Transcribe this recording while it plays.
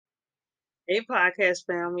Hey, podcast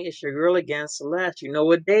family, it's your girl again, Celeste. You know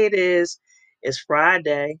what day it is? It's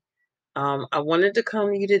Friday. I wanted to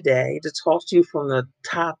come to you today to talk to you from the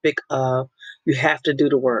topic of you have to do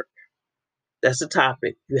the work. That's the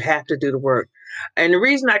topic. You have to do the work. And the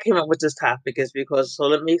reason I came up with this topic is because, so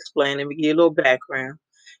let me explain, let me give you a little background.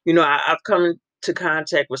 I've come to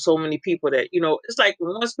contact with so many people that, it's like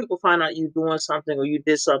once people find out you're doing something or you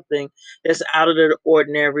did something that's out of the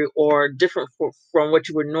ordinary or different from what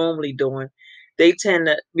you were normally doing, they tend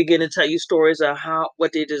to begin to tell you stories of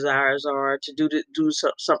what their desires are to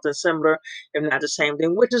something similar, if not the same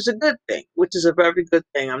thing, which is a good thing, which is a very good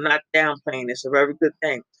thing. I'm not downplaying. It's a very good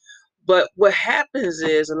thing. But what happens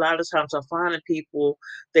is a lot of times I'm finding people,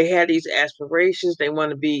 they have these aspirations, they want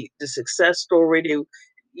to be the success story.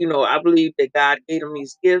 I believe that God gave them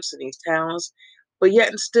these gifts and these talents, but yet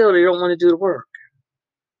and still they don't want to do the work.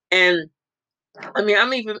 And I mean,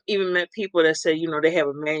 I'm even met people that say, they have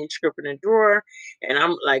a manuscript in a drawer, and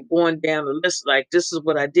I'm like going down the list, like this is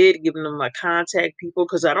what I did, giving them my contact people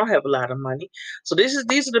because I don't have a lot of money. So these are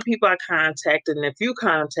the people I contacted, and if you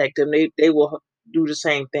contact them, they will do the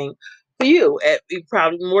same thing for you at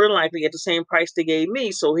probably more than likely at the same price they gave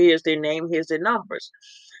me. So here's their name, here's their numbers,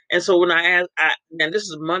 and so when I asked, and this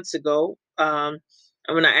is months ago, and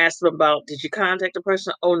when I asked them about, did you contact the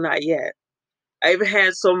person? Oh, not yet. I even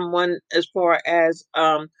had someone as far as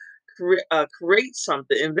create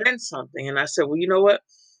something, invent something, and I said, well, you know what?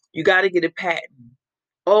 You got to get a patent.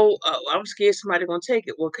 Oh, I'm scared somebody gonna take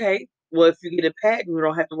it. Well, okay, well, if you get a patent, you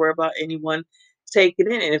don't have to worry about anyone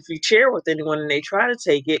taking it. And if you share with anyone and they try to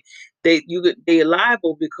take it, they're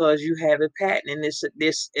liable because you have a patent, and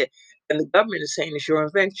and the government is saying it's your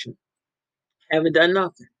invention. Haven't done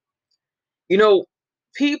nothing. You know,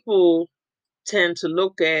 people tend to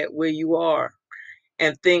look at where you are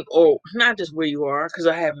and think, oh, not just where you are, because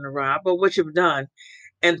I haven't arrived, but what you've done,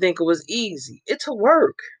 and think it was easy. It took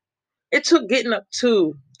work. It took getting up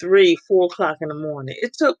 2, 3, 4 o'clock in the morning.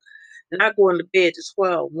 It took not going to bed to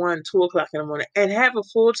 12, 1, 2 o'clock in the morning and have a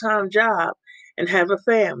full-time job and have a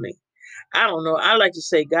family. I don't know. I like to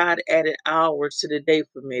say God added hours to the day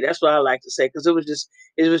for me. That's what I like to say because it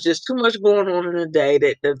was just too much going on in the day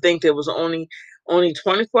that to think there was only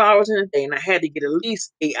 24 hours in a day, and I had to get at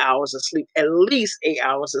least 8 hours of sleep, at least 8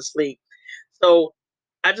 hours of sleep. So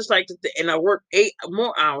I just like and I work 8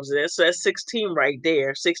 more hours there, so that's 16 right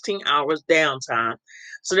there, 16 hours downtime.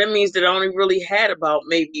 So that means that I only really had about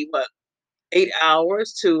maybe 8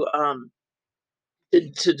 hours to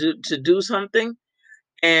do something,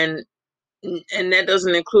 and and that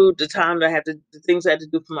doesn't include the time that the things I had to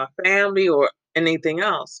do for my family or anything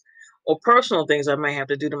else, or personal things I might have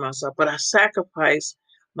to do to myself. But I sacrifice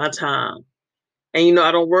my time. And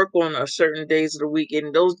I don't work on a certain days of the week.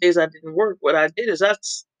 And those days I didn't work. What I did is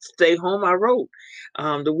stay home. I wrote.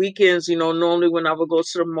 The weekends, normally when I would go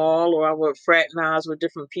to the mall or I would fraternize with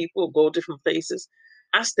different people, go different places,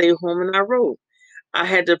 I stayed home and I wrote. I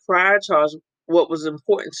had to prioritize what was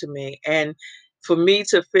important to me. And for me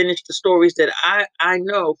to finish the stories that I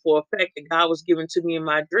know for a fact that God was giving to me in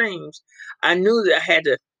my dreams, I knew that I had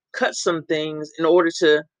to cut some things in order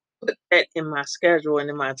to put that in my schedule and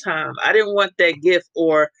in my time. I didn't want that gift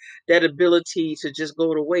or that ability to just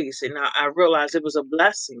go to waste. And I realized it was a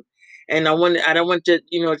blessing. And I don't want to,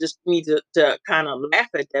 just me to kind of laugh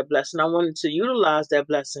at that blessing. I wanted to utilize that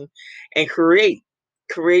blessing and create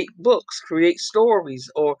books, create stories,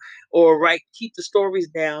 or write, keep the stories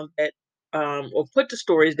down that or put the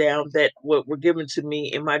stories down that were given to me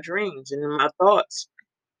in my dreams and in my thoughts.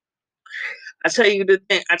 I tell you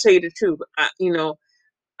the truth.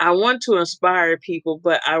 I want to inspire people,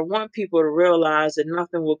 but I want people to realize that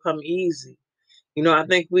nothing will come easy. I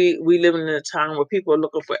think we live in a time where people are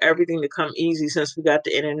looking for everything to come easy since we got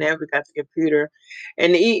the internet, we got the computer,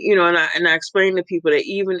 and I explained to people that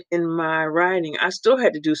even in my writing, I still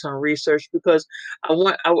had to do some research because I'm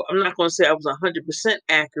not going to say I was 100%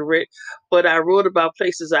 accurate, but I wrote about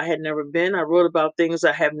places I had never been. I wrote about things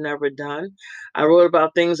I have never done. I wrote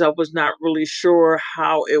about things I was not really sure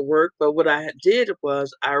how it worked, but what I did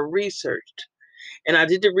was I researched. And I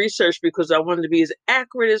did the research because I wanted to be as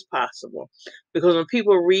accurate as possible. Because when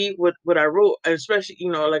people read what I wrote, especially,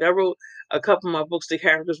 like I wrote a couple of my books, the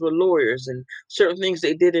characters were lawyers and certain things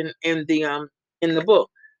they did in the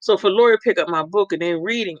book. So if a lawyer pick up my book and then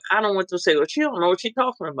reading, I don't want them to say, well, she don't know what she's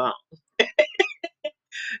talking about.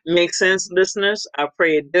 Make sense, listeners? I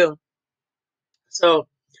pray it do. So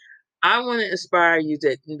I want to inspire you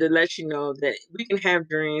to let you know that we can have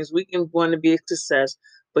dreams, we can want to be a success,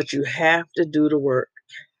 but you have to do the work.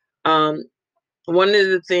 Um, One of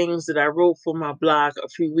the things that I wrote for my blog a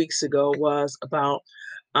few weeks ago was about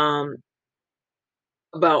um,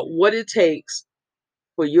 about what it takes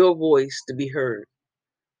for your voice to be heard.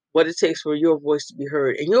 What it takes for your voice to be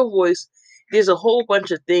heard. And your voice, there's a whole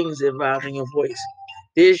bunch of things involved in your voice.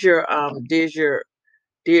 There's your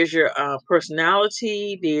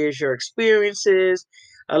personality, there's your experiences,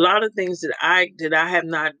 a lot of things that I have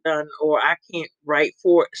not done or I can't write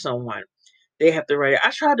for someone. They have to write it.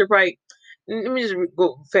 I tried to write. Let me just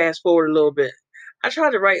go fast forward a little bit. I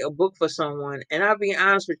tried to write a book for someone, and I'll be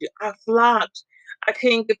honest with you, I flopped. I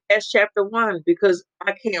can't get past chapter one because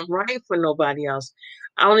I can't write for nobody else.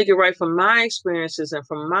 I only can write from my experiences and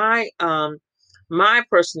from my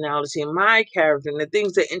personality and my character and the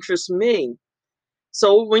things that interest me.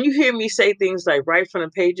 So when you hear me say things like write from the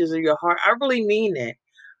pages of your heart, I really mean that.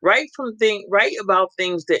 Write about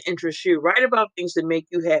things that interest you. Write about things that make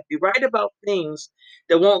you happy. Write about things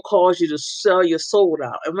that won't cause you to sell your soul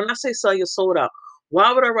out. And when I say sell your soul out,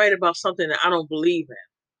 why would I write about something that I don't believe in?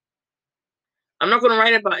 I'm not going to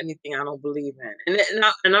write about anything I don't believe in,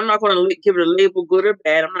 and I'm not going to give it a label, good or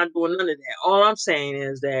bad. I'm not doing none of that. All I'm saying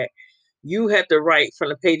is that you have to write from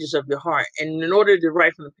the pages of your heart, and in order to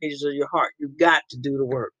write from the pages of your heart, you got to do the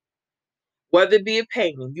work. Whether it be a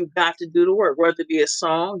painting, you got to do the work. Whether it be a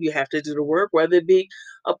song, you have to do the work. Whether it be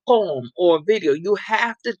a poem or a video, you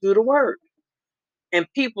have to do the work. And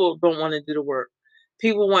people don't want to do the work.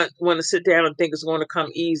 People want to sit down and think it's going to come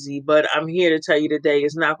easy, but I'm here to tell you today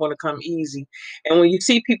it's not going to come easy. And when you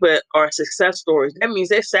see people that are success stories, that means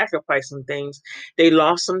they're sacrificing things. They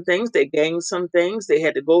lost some things, they gained some things, they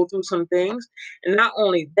had to go through some things, and not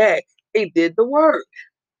only that, they did the work.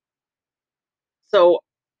 So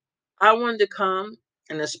I wanted to come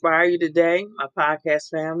and inspire you today, my podcast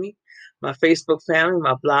family, my Facebook family,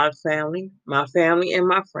 my blog family, and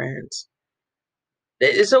my friends.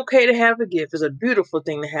 It's okay to have a gift. It's a beautiful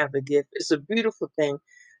thing to have a gift. It's a beautiful thing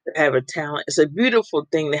to have a talent. It's a beautiful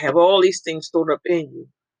thing to have all these things stored up in you.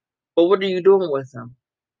 But what are you doing with them?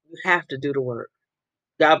 You have to do the work.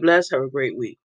 God bless. Have a great week.